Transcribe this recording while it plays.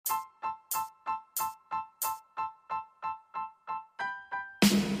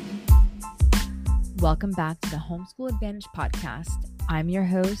Welcome back to the Homeschool Advantage podcast. I'm your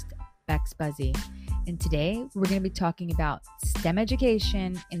host, Bex Buzzy, and today we're going to be talking about STEM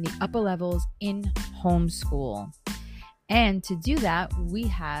education in the upper levels in homeschool. And to do that, we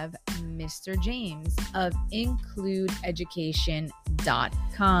have Mr. James of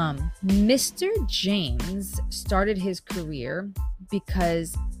IncludeEducation.com. Mr. James started his career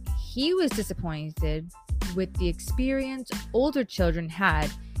because he was disappointed with the experience older children had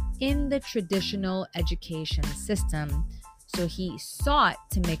in the traditional education system. So he sought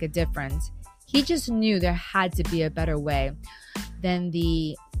to make a difference. He just knew there had to be a better way than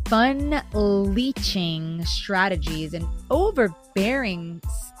the fun leeching strategies and overbearing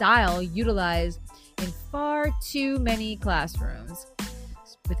style utilized in far too many classrooms.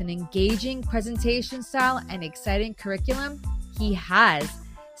 With an engaging presentation style and exciting curriculum, he has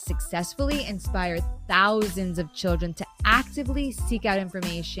successfully inspired thousands of children to actively seek out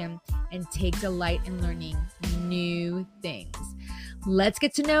information and take delight in learning new things. Let's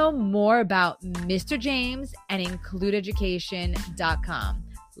get to know more about Mr. James and IncludeEducation.com.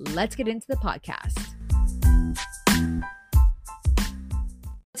 Let's get into the podcast.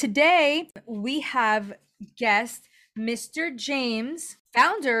 Today, we have guest Mr. James,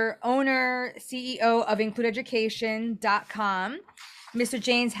 founder, owner, CEO of IncludeEducation.com. Mr.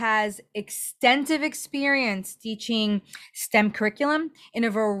 James has extensive experience teaching STEM curriculum in a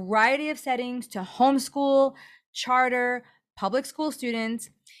variety of settings to homeschool, charter, public school students.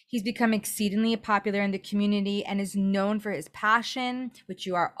 He's become exceedingly popular in the community and is known for his passion, which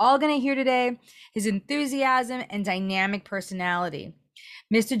you are all going to hear today, his enthusiasm and dynamic personality.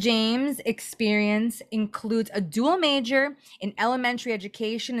 Mr. James' experience includes a dual major in elementary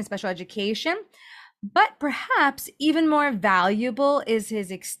education and special education, but perhaps even more valuable is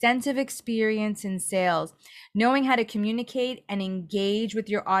his extensive experience in sales. Knowing how to communicate and engage with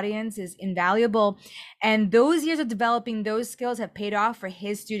your audience is invaluable, and those years of developing those skills have paid off for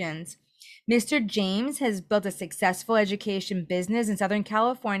his students. Mr. James has built a successful education business in Southern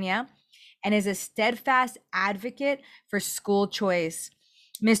California and is a steadfast advocate for school choice.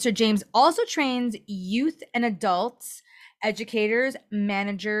 Mr. James also trains youth and adults, educators,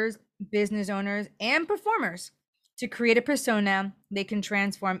 managers, business owners, and performers to create a persona they can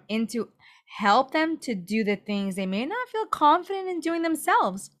transform into, help them to do the things they may not feel confident in doing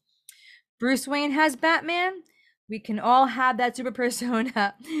themselves. Bruce Wayne has Batman. We can all have that super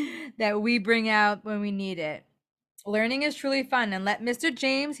persona that we bring out when we need it. Learning is truly fun, and let Mr.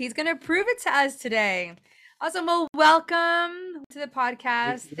 James, he's going to prove it to us today. Awesome. Well, welcome to the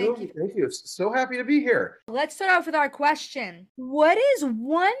podcast. Thank you. So happy to be here. Let's start off with our question. What is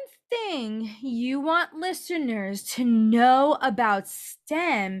one thing you want listeners to know about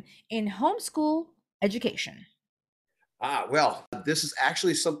STEM in homeschool education? Well, this is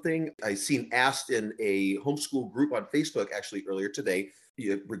actually something I seen asked in a homeschool group on Facebook actually earlier today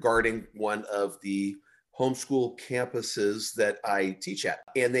regarding one of the homeschool campuses that I teach at.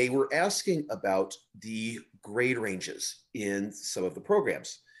 And they were asking about the grade ranges in some of the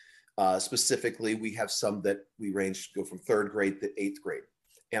programs. Specifically, we have some that we go from third grade to eighth grade.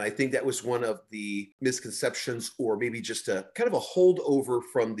 And I think that was one of the misconceptions, or maybe just a kind of a holdover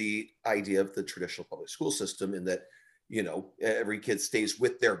from the idea of the traditional public school system, in that, you know, every kid stays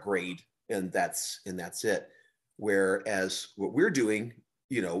with their grade and that's it. Whereas what we're doing,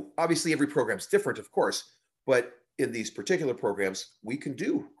 you know, obviously every program is different, of course, but in these particular programs, we can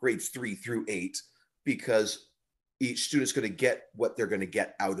do grades 3 through 8 because each student's going to get what they're going to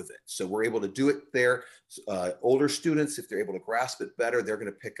get out of it. So we're able to do it there. Older students, if they're able to grasp it better, they're going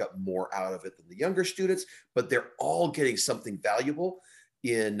to pick up more out of it than the younger students, but they're all getting something valuable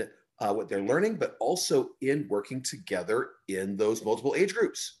in what they're learning, but also in working together in those multiple age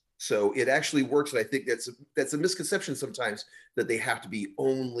groups. So it actually works. And I think that's a misconception sometimes, that they have to be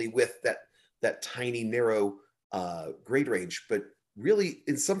only with that tiny, narrow grade range. But really,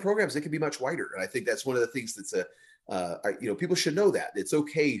 in some programs, it can be much wider. And I think that's one of the things that's people should know that it's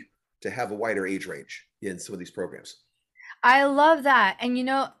okay to have a wider age range in some of these programs. I love that. And, you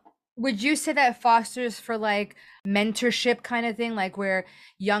know, would you say that fosters for like mentorship kind of thing, like where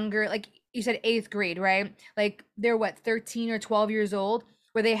younger, like you said, eighth grade, right? Like they're 13 or 12 years old,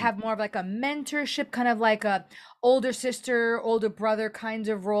 where they have more of like a mentorship, kind of like a older sister, older brother kind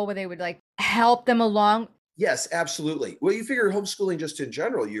of role, where they would like help them along? Yes, absolutely. Well, you figure homeschooling just in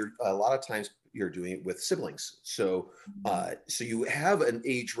general, you're a lot of times you're doing it with siblings. So you have an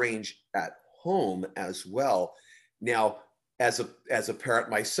age range at home as well. Now, as a parent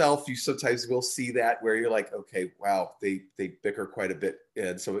myself, you sometimes will see that where you're like, okay, wow, they bicker quite a bit.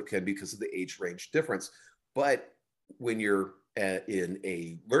 And so it can be because of the age range difference. But when you're in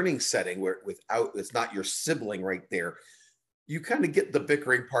a learning setting where without it's not your sibling right there, you kind of get the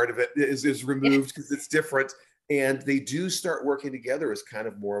bickering part of it is removed because it's different. And they do start working together as kind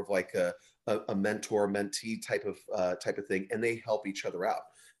of more of like a mentor mentee type of thing, and they help each other out.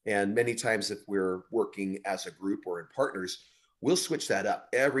 And many times, if we're working as a group or in partners, we'll switch that up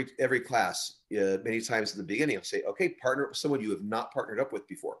every class. Many times in the beginning, I'll say, "Okay, partner up with someone you have not partnered up with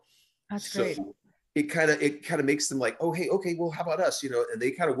before." That's great. So it kind of makes them like, "Oh, hey, okay, well, how about us?" And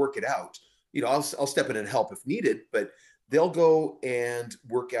they kind of work it out. I'll step in and help if needed, but they'll go and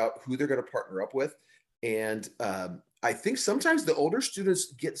work out who they're going to partner up with. And I think sometimes the older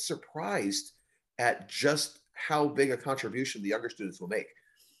students get surprised at just how big a contribution the younger students will make.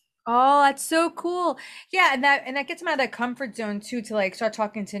 Oh, that's so cool. Yeah, and that gets them out of their comfort zone too, to like start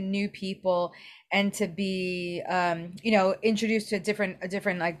talking to new people and to be introduced to a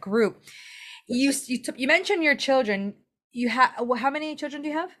different like group. Yes. You mentioned your children. You have how many children do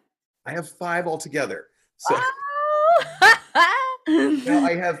you have? I have five altogether. So now Oh.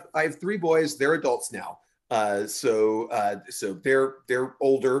 I have three boys. They're adults now. So they're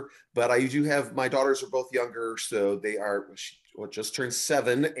older, but I do have my daughters are both younger, so they are just turned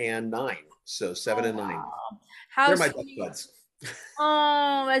 7 and 9. So seven Oh and nine. wow. How They're my best sweet. buds.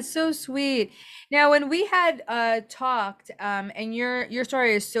 Oh, that's so sweet. Now, when we had talked, and your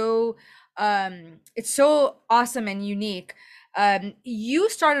story is so it's so awesome and unique. You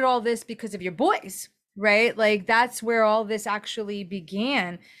started all this because of your boys, right? Like that's where all this actually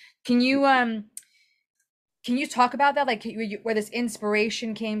began. Can you um can you talk about that? Like where this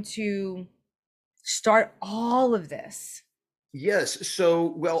inspiration came to start all of this? Yes.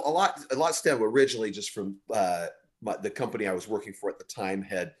 So, well, a lot stemmed originally just from the company I was working for at the time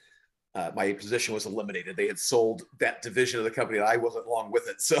had my position was eliminated. They had sold that division of the company, and I wasn't long with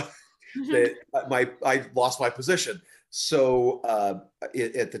it, so that I lost my position. So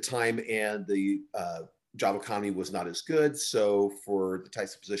at the time, and the job economy was not as good. So for the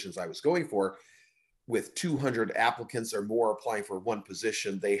types of positions I was going for, with 200 applicants or more applying for one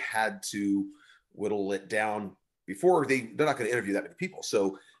position, they had to whittle it down before they're not going to interview that many people.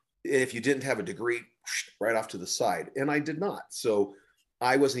 So if you didn't have a degree, right off to the side. And I did not. So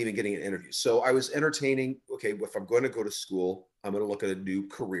I wasn't even getting an interview. So I was entertaining, okay, if I'm going to go to school, I'm going to look at a new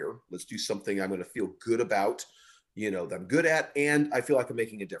career. Let's do something I'm going to feel good about, that I'm good at, and I feel like I'm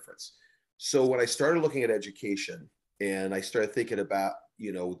making a difference. So when I started looking at education and I started thinking about,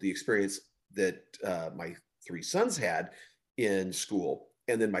 the experience that my three sons had in school,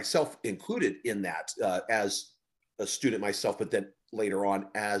 and then myself included in that as a student myself, but then later on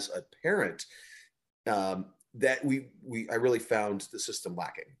as a parent, that I really found the system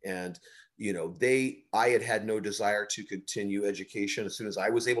lacking. And I had no desire to continue education. As soon as I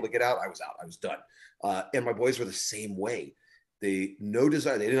was able to get out, I was out. I was done. And my boys were the same way. They no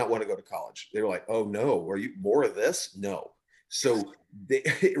desire. They did not want to go to college. They were like, "Oh no, are you more of this?" No. So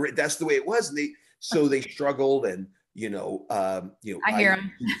that's the way it was. And they struggled, and I hear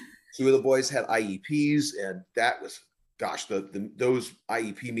them. two of the boys had IEPs, and that was, gosh, those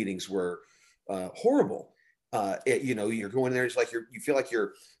IEP meetings were horrible. You're going there. It's like you feel like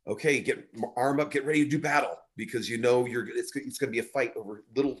you're okay. Get arm up, get ready to do battle, because it's going to be a fight over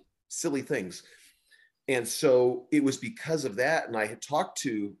little silly things. And so it was because of that. And I had talked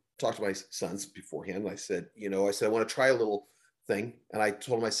to my sons beforehand. I said, I want to try a little thing. And I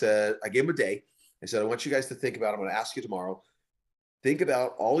told them, I gave them a day. I said, I want you guys to think about, I'm going to ask you tomorrow, think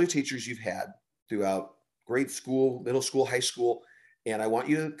about all your teachers you've had throughout grade school, middle school, high school. And I want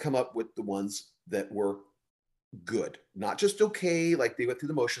you to come up with the ones that were good, not just okay, like they went through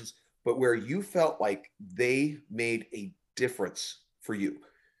the motions, but where you felt like they made a difference for you.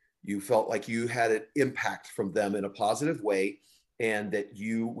 You felt like you had an impact from them in a positive way. And that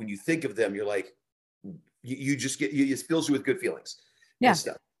when you think of them, you're like, you just it fills you with good feelings and Yeah.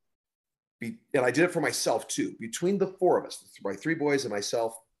 stuff. And I did it for myself too. Between the four of us, my three boys and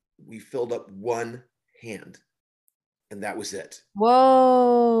myself, we filled up one hand, and that was it.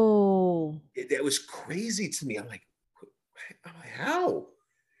 Whoa. It was crazy to me. I'm like, how?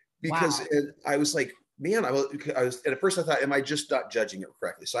 Because Wow. I was like, man, and at first I thought, am I just not judging it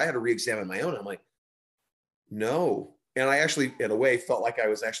correctly? So I had to re-examine my own. I'm like, no. And I actually, in a way, felt like I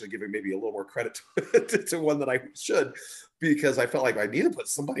was actually giving maybe a little more credit to one that I should, because I felt like I need to put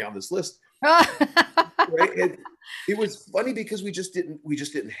somebody on this list. Right. And it was funny because we just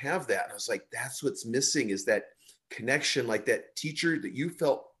didn't have that. And I was like, that's what's missing, is that connection, like that teacher that you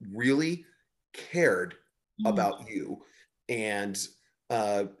felt really cared Mm. about you, and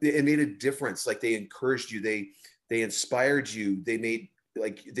it made a difference. Like they encouraged you, they inspired you, they made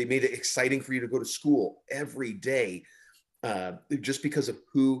like they made it exciting for you to go to school every day, just because of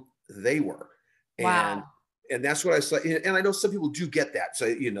who they were. And Wow. that's what I saw. And I know some people do get that.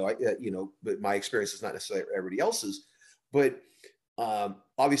 So, but my experience is not necessarily everybody else's, but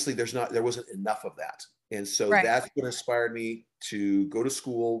obviously there wasn't enough of that. And so Right. that's what inspired me to go to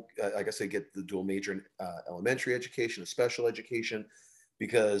school. Like I said, get the dual major in elementary education and special education,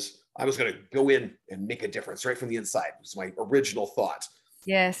 because I was going to go in and make a difference right from the inside. It was my original thought.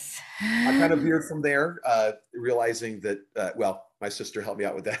 Yes. I kind of veered from there, realizing that, well, my sister helped me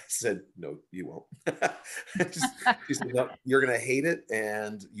out with that. Said, no, you won't. She said, no, you're going to hate it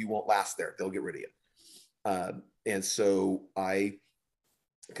and you won't last there. They'll get rid of you. And so I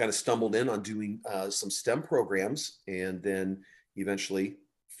kind of stumbled in on doing some STEM programs, and then eventually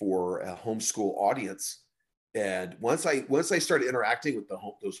for a homeschool audience. And once I started interacting with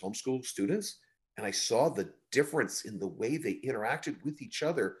those homeschool students, and I saw the difference in the way they interacted with each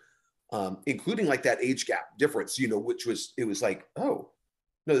other, including like that age gap difference, which was, it was like, oh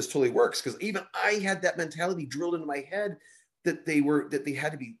no, this totally works, because even I had that mentality drilled into my head that they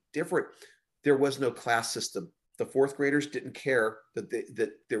had to be different. There was no class system. The fourth graders didn't care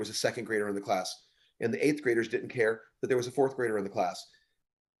that there was a second grader in the class, and the eighth graders didn't care that there was a fourth grader in the class.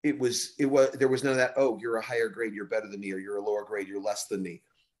 There was none of that. Oh, you're a higher grade, you're better than me, or you're a lower grade, you're less than me.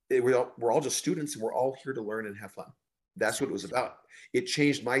 We're all just students, and we're all here to learn and have fun. That's what it was about. It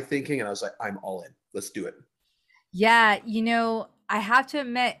changed my thinking, and I was like, I'm all in. Let's do it. Yeah, I have to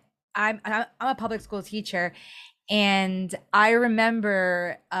admit, I'm a public school teacher, and I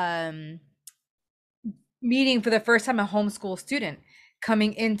remember meeting for the first time a homeschool student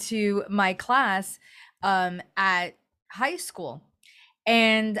coming into my class at high school.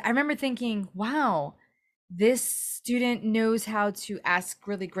 And I remember thinking, wow, this student knows how to ask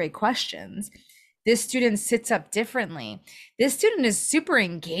really great questions. This student sits up differently. This student is super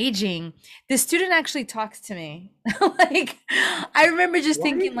engaging. This student actually talks to me. Like, I remember just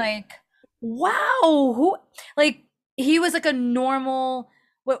Right? thinking, like, wow, who, like, he was like a normal,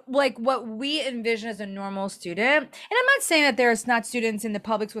 what we envision as a normal student. And I'm not saying that there's not students in the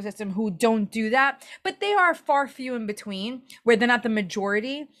public school system who don't do that, but they are far few in between, where they're not the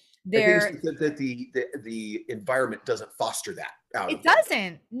majority. I think it's They're because that the environment doesn't foster that out It of them.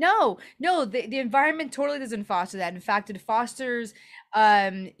 doesn't. No, no, the environment totally doesn't foster that. In fact, it fosters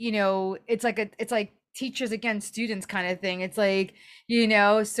it's like teachers against students kind of thing. It's like,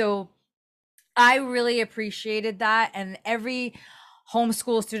 so I really appreciated that. And every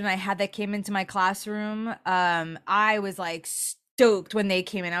homeschool student I had that came into my classroom, I was like stoked when they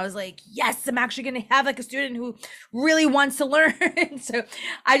came in. I was like, yes, I'm actually going to have like a student who really wants to learn. So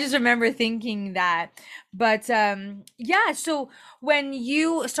I just remember thinking that. But yeah, so when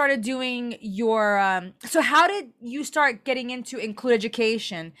you started doing your, so how did you start getting into Include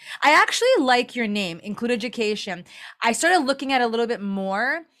Education? I actually like your name, Include Education. I started looking at it a little bit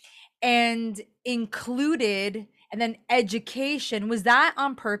more, and included, and then education. Was that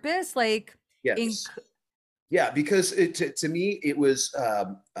on purpose? Like, in Yes. Yeah, because to me it was,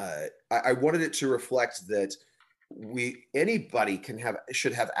 I wanted it to reflect that anybody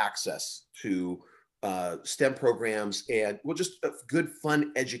should have access to STEM programs, and well, just a good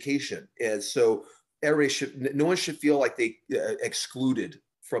fun education. And so no one should feel like they excluded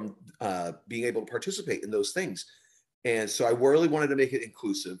from being able to participate in those things. And so I really wanted to make it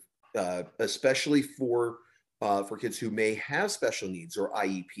inclusive, especially for kids who may have special needs or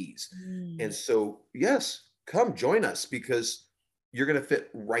IEPs. And Mm. so, yes, come join us, because you're going to fit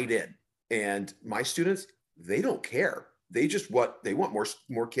right in. And my students, they don't care. They want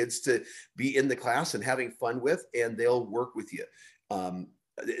more kids to be in the class and having fun with, and they'll work with you.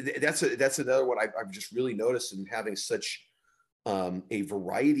 That's another one I've just really noticed in having such a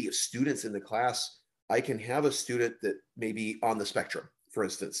variety of students in the class. I can have a student that may be on the spectrum, for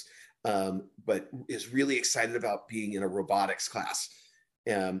instance, but is really excited about being in a robotics class,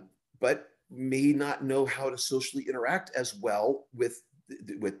 but may not know how to socially interact as well with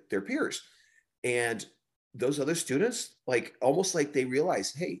their peers. And those other students, like almost like they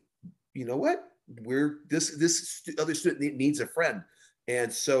realize, hey, you know what? This other student needs a friend,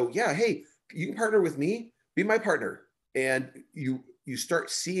 and so yeah, hey, you can partner with me, be my partner, and you start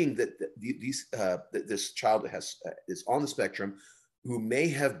seeing that this child is on the spectrum, who may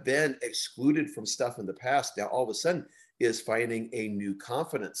have been excluded from stuff in the past, now all of a sudden is finding a new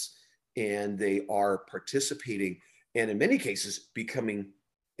confidence, and they are participating, and in many cases becoming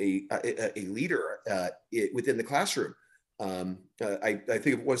a leader within the classroom. I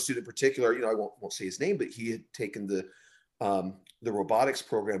think of one student in particular. I won't say his name, but he had taken the robotics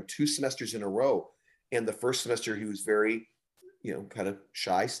program 2 semesters in a row, and the first semester he was very kind of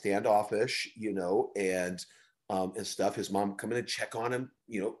shy, standoffish, and stuff. His mom come in and check on him,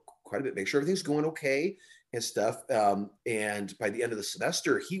 quite a bit, make sure everything's going okay and stuff. And by the end of the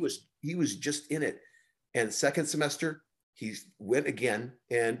semester, he was just in it. And second semester, he went again,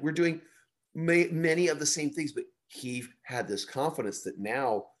 and we're doing many of the same things, but he had this confidence that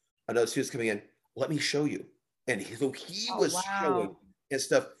now another student's coming in, let me show you. And so he Oh, was showing wow. and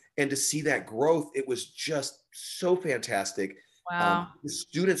stuff. And to see that growth, it was just so fantastic. Wow. The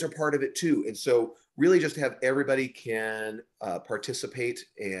students are part of it too. And so really just to have everybody can participate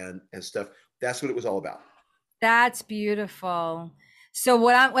and stuff. That's what it was all about. That's beautiful. So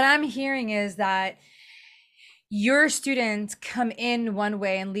what I'm hearing is that your students come in one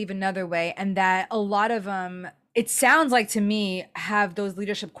way and leave another way, and that a lot of them, it sounds like to me, have those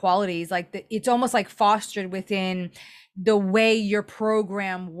leadership qualities. Like it's almost like fostered within the way your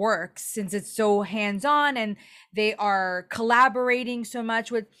program works, since it's so hands-on and they are collaborating so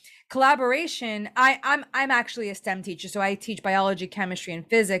much. With collaboration, I'm actually a STEM teacher, so I teach biology, chemistry, and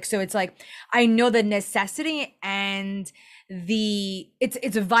physics. So it's like I know the necessity and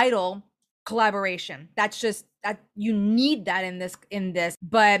it's vital collaboration. That's just that you need that in this.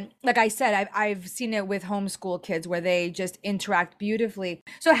 But like I said, I've seen it with homeschool kids where they just interact beautifully.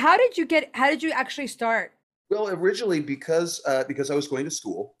 So how did you actually start? Well, originally because I was going to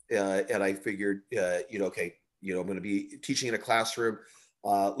school and I figured, okay, I'm going to be teaching in a classroom.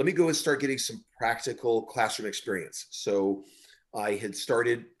 Let me go and start getting some practical classroom experience. So I had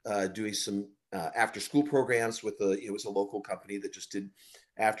started doing some after school programs with it was a local company that just did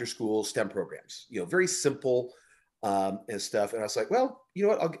after school STEM programs, very simple and stuff. And I was like, well, you know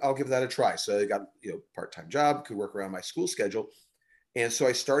what, I'll give that a try. So I got, part-time job, could work around my school schedule. And so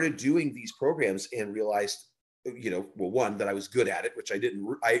I started doing these programs and realized, well, one, that I was good at it, which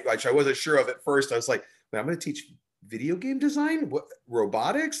which I wasn't sure of at first. I was like, I'm going to teach video game design, what,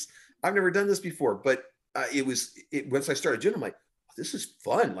 robotics? I've never done this before. But once I started doing it, I'm like, this is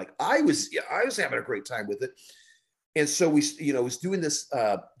fun. Like I was having a great time with it. And so we, was doing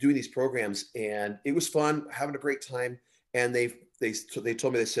doing these programs, and it was fun, having a great time. And they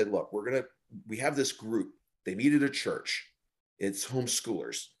told me, they said, look, we have this group. They meet at a church. It's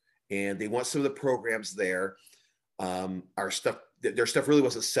homeschoolers, and they want some of the programs there. Their stuff really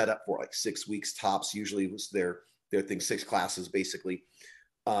wasn't set up for like 6 weeks tops. Usually it was their thing, 6 classes basically.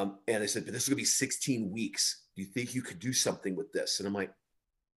 And they said, but this is gonna be 16 weeks. Do you think you could do something with this? And I'm like,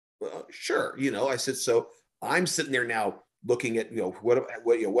 well, sure. I said, so I'm sitting there now looking at, what am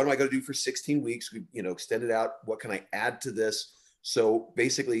I going to do for 16 weeks? We, extend it out. What can I add to this? So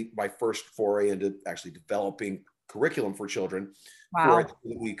basically my first foray into actually developing curriculum for children for it,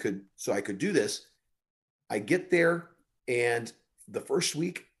 Wow. so I could do this. I get there, and the first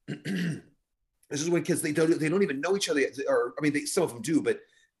week, this is when kids, they don't even know each other, or I mean, some of them do, but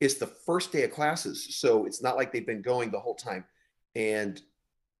it's the first day of classes, so it's not like they've been going the whole time. And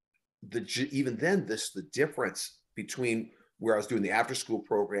even then, the difference between where I was doing the after school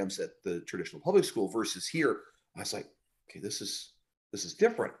programs at the traditional public school versus here, I was like, okay, this is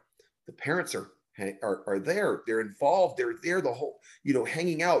different. The parents are there, they're involved, they're there the whole,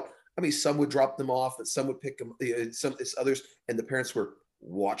 hanging out. I mean, some would drop them off, and some would pick them, some others, and the parents were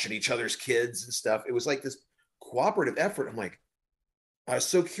watching each other's kids and stuff. It was like this cooperative effort. I'm like, I was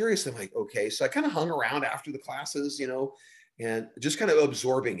so curious. I'm like, okay. So I kind of hung around after the classes, and just kind of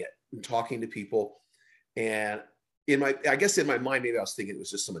absorbing it and talking to people. And I guess in my mind, maybe I was thinking it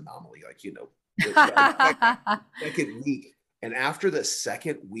was just some anomaly, like, second week. And after the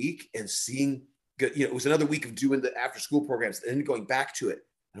second week and seeing, it was another week of doing the after school programs and then going back to it.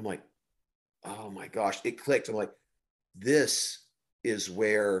 And I'm like, oh my gosh, it clicked. I'm like, this is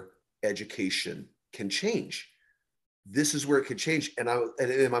where education can change. This is where it could change. And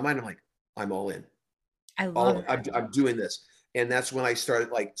in my mind, I'm like, I'm all in. I love I'm doing this. And that's when I started,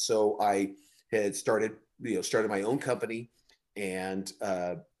 so I had started my own company and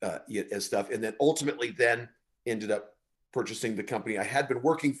stuff. And then ultimately then ended up purchasing the company I had been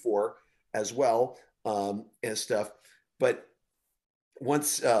working for as well, and stuff. But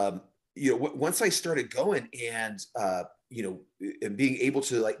once, once I started going and being able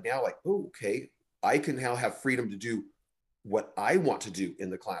to now, oh, okay, I can now have freedom to do what I want to do in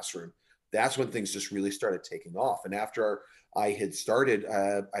the classroom. That's when things just really started taking off. And after I had started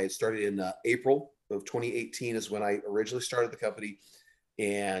in April of 2018 is when I originally started the company,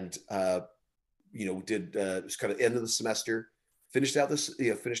 and did it was kind of end of the semester, finished out the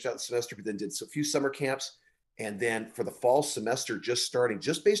semester, but then did a few summer camps, and then for the fall semester, just starting,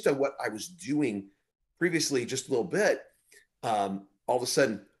 just based on what I was doing previously, just a little bit, all of a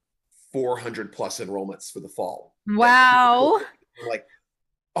sudden, 400 plus enrollments for the fall. that Wow. I'm like,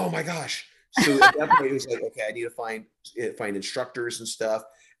 oh my gosh. So at that point, it was like, okay, I need to find instructors and stuff.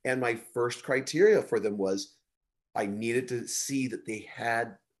 And my first criteria for them was I needed to see that they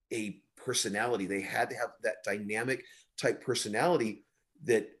had a personality. They had to have that dynamic type personality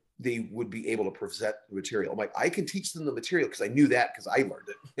that they would be able to present the material. I'm like, I can teach them the material because I knew that because I learned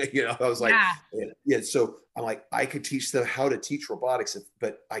it. I was like, Yeah. yeah. So I'm like, I could teach them how to teach robotics,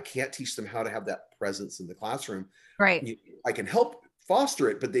 but I can't teach them how to have that presence in the classroom. Right. I can help foster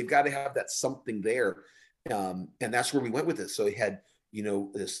it, but they've got to have that something there. And that's where we went with it. So he had,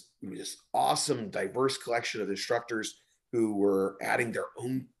 this awesome, diverse collection of instructors who were adding their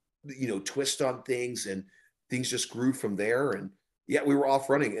own, twist on things, and things just grew from there. And yeah, we were off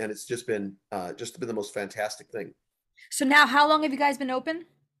running, and it's just been the most fantastic thing. So now, how long have you guys been open?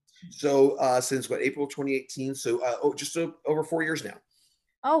 So since what, April 2018, so just over 4 years now.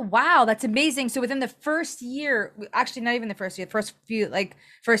 Oh, wow, that's amazing. So within the first year, actually not even the first year, first few, like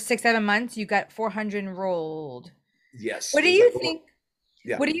first 6, 7 months, you got 400 enrolled. Yes, What do it was you like, think?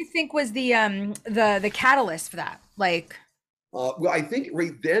 yeah. What do you think was the catalyst for that? Like, Well, I think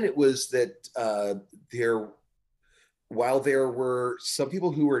right then it was that there, while there were some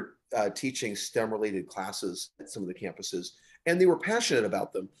people who were teaching STEM related classes at some of the campuses, and they were passionate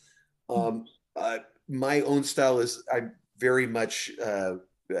about them. Um, uh, my own style is I'm very much an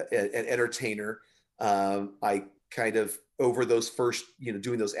entertainer. I kind of over those first,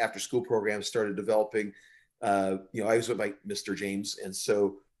 doing those after school programs, started developing. I was with my Mr. James, and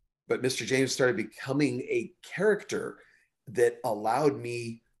so, but Mr. James started becoming a character that allowed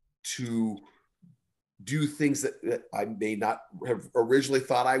me to do things that I may not have originally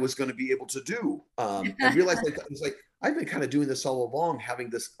thought I was going to be able to do. And realized like, it's like, I've been kind of doing this all along, having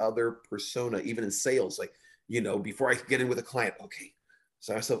this other persona, even in sales, like, before I get in with a client, okay.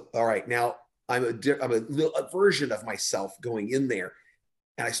 So I said, all right, now I'm a version of myself going in there.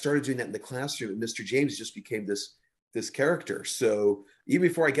 And I started doing that in the classroom, and Mr. James just became this character. So even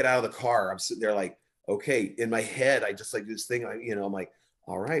before I get out of the car, I'm sitting there like, okay, in my head, I just like this thing, I'm like,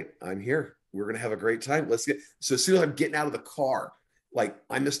 all right, I'm here. We're gonna have a great time. Let's get. So as soon as I'm getting out of the car, like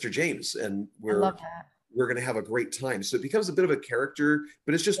I'm Mr. James, and I we're love that. we're gonna have a great time. So it becomes a bit of a character,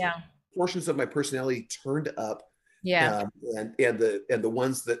 but it's just Yeah. portions of my personality turned up, Yeah. and the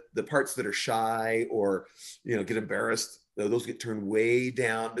ones that the parts that are shy or get embarrassed, those get turned way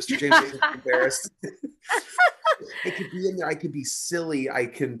down. Mr. James doesn't get embarrassed. I could be in there. I could be silly. I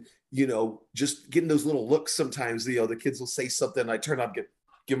can, just getting those little looks sometimes. The kids will say something. I turn on,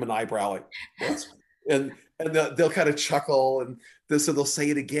 give them an eyebrow, like what? And they'll kind of chuckle, and so they'll say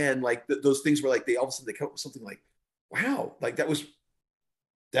it again. Like those things where like they all of a sudden they come up with something like, wow, like that was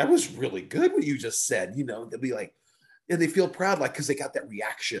really good what you just said. They'll be like, and they feel proud, like because they got that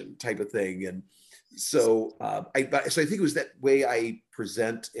reaction type of thing. And so so I think it was that way I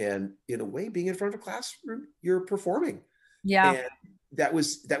present, and in a way, being in front of a classroom, you're performing, Yeah. and that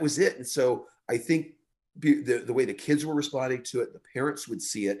was it. And so I think the way the kids were responding to it, the parents would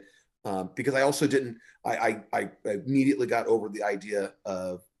see it, because I also didn't. I immediately got over the idea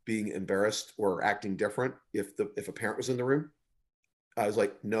of being embarrassed or acting different if a parent was in the room. I was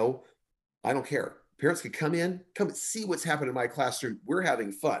like, no, I don't care. Parents can come and see what's happening in my classroom. We're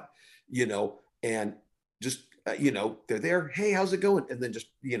having fun, and just, they're there. Hey, how's it going? And then just,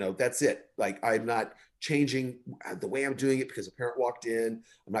 that's it. Like, I'm not changing the way I'm doing it because a parent walked in.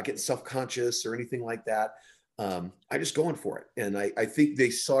 I'm not getting self-conscious or anything like that. I'm just going for it. And I think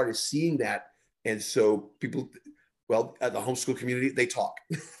they started seeing that. And so people, well, at the homeschool community, they talk.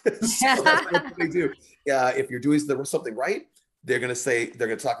 So that's what they do. If you're doing something right, they're going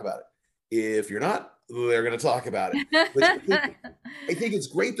to talk about it. If you're not, they're going to talk about it. But I think it's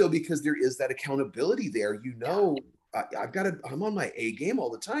great though, because there is that accountability there. I'm on my A game all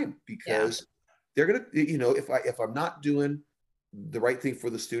the time, Yeah. because they're going to, if I'm not doing the right thing for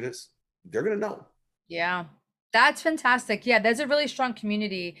the students, they're going to know. Yeah. That's fantastic. Yeah, there's a really strong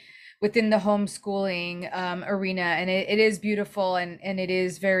community within the homeschooling arena, and it is beautiful, and it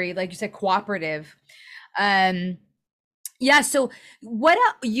is very, like you said, cooperative. Um, yeah, so so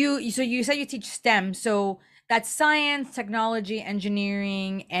you said you teach STEM, so that's science, technology,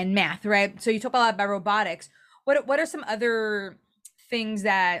 engineering, and math, right? So you talk a lot about robotics. What are some other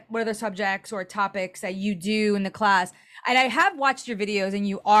what other subjects or topics that you do in the class? And I have watched your videos, and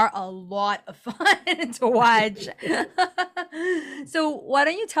you are a lot of fun to watch. So why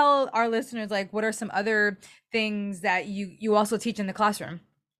don't you tell our listeners, like, what are some other things that you also teach in the classroom?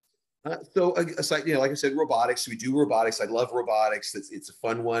 So aside, like I said, robotics. We do robotics. I love robotics. It's a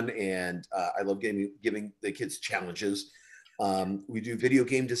fun one, and I love giving the kids challenges. We do video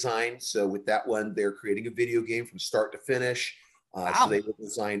game design. So with that one, they're creating a video game from start to finish. So Wow. they will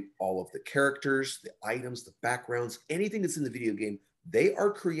design all of the characters, the items, the backgrounds, anything that's in the video game, they are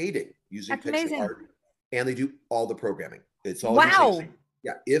creating using That's pixel amazing. art, and they do all the programming. It's all using, Wow.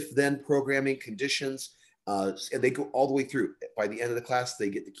 yeah, if then programming conditions, and they go all the way through. By the end of the class, they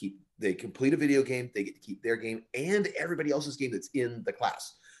get to keep, they complete a video game, they get to keep their game and everybody else's game that's in the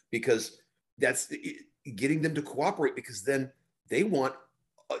class, because that's getting them to cooperate, because then they want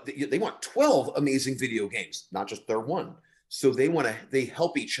they want 12 amazing video games, not just their one. So they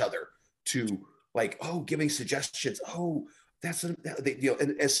help each other to, like, oh, giving suggestions. Oh, that's they,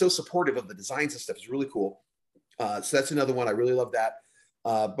 and it's so supportive of the designs and stuff. It's really cool. So that's another one. I really love that.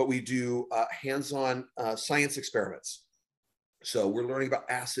 But we do hands-on science experiments. So we're learning about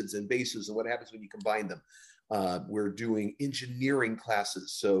acids and bases and what happens when you combine them. We're doing engineering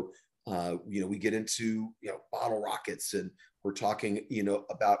classes. So we get into bottle rockets, and we're talking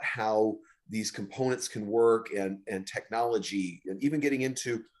about how these components can work, and technology, and even getting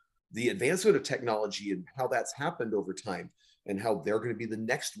into the advancement of technology and how that's happened over time, and how they're going to be the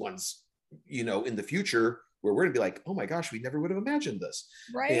next ones in the future, where we're going to be like, oh my gosh, we never would have imagined this.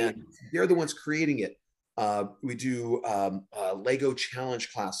 Right. And they're the ones creating it. We do Lego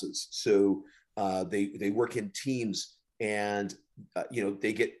challenge classes. So they work in teams, and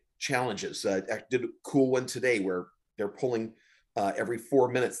they get challenges. I did a cool one today where they're pulling every 4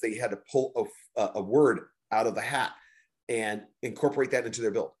 minutes. They had to pull a word out of the hat and incorporate that into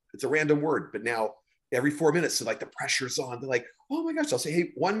their build. It's a random word, but now every 4 minutes, so like the pressure's on. They're like, oh my gosh! I'll say,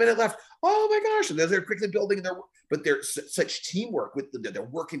 hey, 1 minute left. Oh my gosh! And they're quickly building but there's such teamwork with them. They're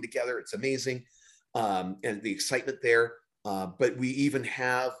working together. It's amazing, and the excitement there. But we even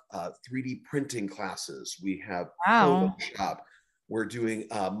have 3D printing classes. We have Wow. Photoshop. We're doing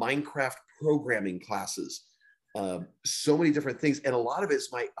Minecraft programming classes. So many different things, and a lot of it's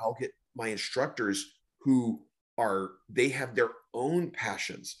I'll get my instructors who they have their own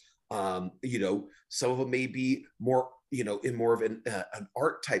passions. Some of them may be more, in more of an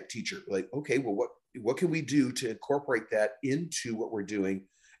art type teacher. Like, okay, well, what can we do to incorporate that into what we're doing,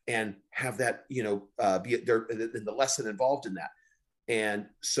 and have that, be there in the lesson involved in that. And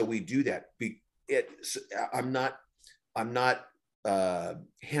so we do that. I'm not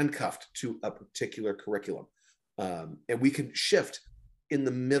handcuffed to a particular curriculum, and we can shift in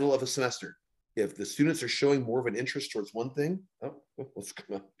the middle of a semester. If the students are showing more of an interest towards one thing, let's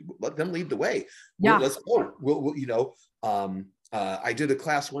let them lead the way. Yeah. Let's go. I did a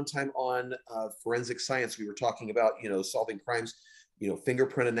class one time on forensic science. We were talking about, solving crimes,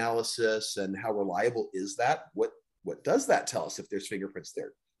 fingerprint analysis, and how reliable is that? What does that tell us if there's fingerprints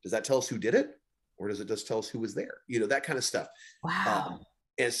there? Does that tell us who did it? Or does it just tell us who was there? That kind of stuff. Wow.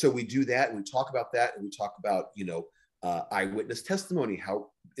 And so we do that, and we talk about that, and we talk about, eyewitness testimony. How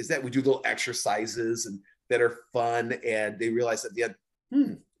is that? We do little exercises and that are fun, and they realize at the end,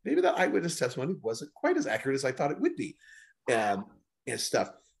 maybe that eyewitness testimony wasn't quite as accurate as I thought it would be, and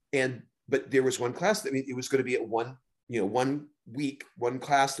stuff. But there was one class that, it was going to be at one week, one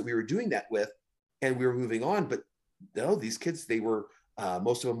class that we were doing that with, and we were moving on. But no, these kids, they were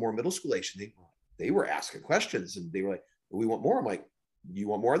most of them more middle school age. They were asking questions, and they were like, we want more. I'm like, you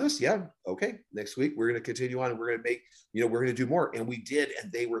want more of this? Yeah. Okay. Next week, we're going to continue on, and we're going to make, we're going to do more. And we did.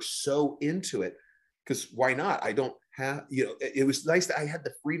 And they were so into it, because why not? I don't have, it was nice that I had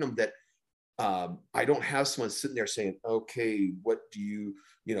the freedom that I don't have someone sitting there saying, okay, what do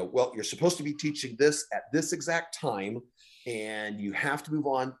well, you're supposed to be teaching this at this exact time, and you have to move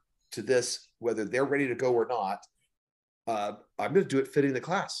on to this, whether they're ready to go or not. I'm going to do it fitting the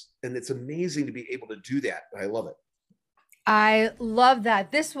class. And it's amazing to be able to do that. I love it. I love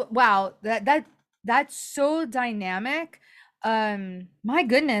that. Wow, that's so dynamic. My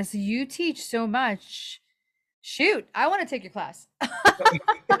goodness, you teach so much. Shoot, I want to take your class.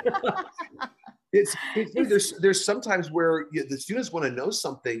 There's sometimes where the students want to know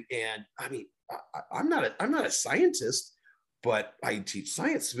something, and I'm not a scientist, but I teach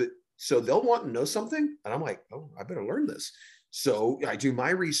science, so they'll want to know something, and I'm like, oh, I better learn this. So I do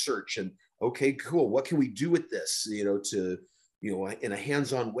my research, and okay, cool, what can we do with this, to in a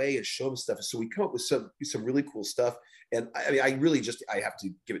hands-on way, and show them stuff. So we come up with some really cool stuff. And I really I have to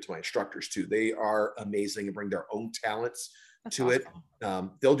give it to my instructors too. They are amazing and bring their own talents That's to it.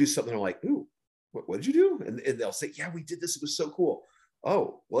 awesome. They'll do something. I'm like, ooh, what did you do? And they'll say, yeah, we did this. It was so cool.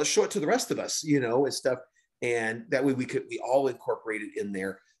 Oh, well, let's show it to the rest of us, and stuff. And that way we all incorporate it in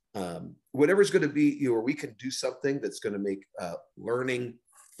there. Whatever's going to be, or we can do something that's going to make learning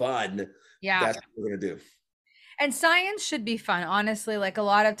fun. Yeah. That's what we're going to do. And science should be fun, honestly. Like, a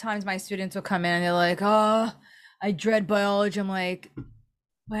lot of times my students will come in and they're like, oh, I dread biology. I'm like,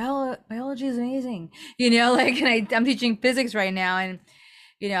 biology is amazing, and I'm teaching physics right now, and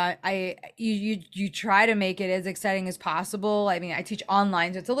you try to make it as exciting as possible. I mean, I teach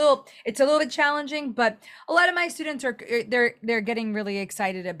online, so it's a little bit challenging, but a lot of my students they're getting really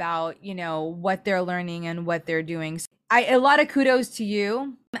excited about what they're learning and what they're doing. So a lot of kudos to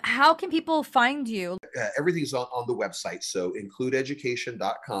you. How can people find you? Everything's on the website. So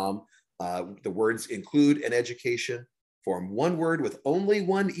includeeducation.com. The words include and education form one word with only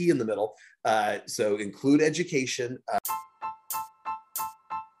one E in the middle. So include education.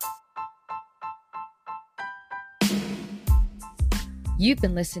 You've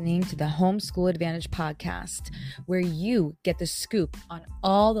been listening to the Homeschool Advantage podcast, where you get the scoop on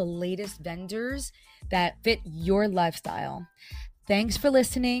all the latest vendors that fit your lifestyle. Thanks for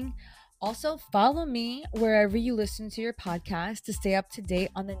listening. Also, follow me wherever you listen to your podcast to stay up to date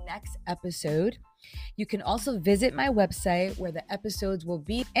on the next episode. You can also visit my website where the episodes will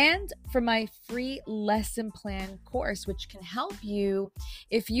be, and for my free lesson plan course, which can help you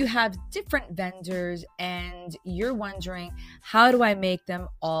if you have different vendors and you're wondering, how do I make them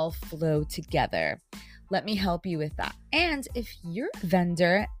all flow together? Let me help you with that. And if you're a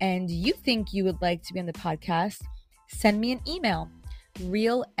vendor and you think you would like to be on the podcast, send me an email,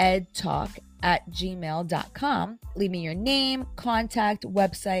 realedtalk@gmail.com. Leave me your name, contact,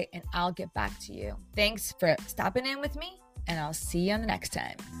 website, and I'll get back to you. Thanks for stopping in with me, and I'll see you on the next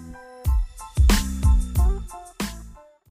time.